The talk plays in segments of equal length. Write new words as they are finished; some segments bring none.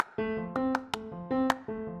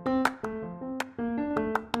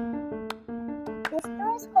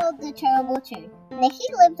called the Terrible Two. Nikki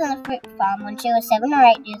lived on a fruit farm when she was 7 or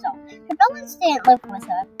 8 years old. Her brothers didn't live with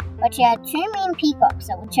her, but she had 2 mean peacocks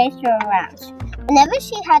that would chase her around. Whenever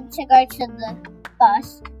she had to go to the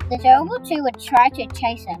bus, the Terrible Two would try to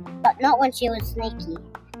chase her, but not when she was sneaky.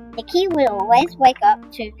 Nikki would always wake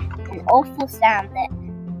up to an awful sound that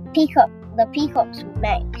the peacocks would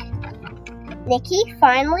make. Nikki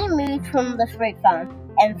finally moved from the fruit farm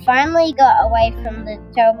and finally got away from the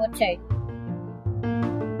Terrible Two.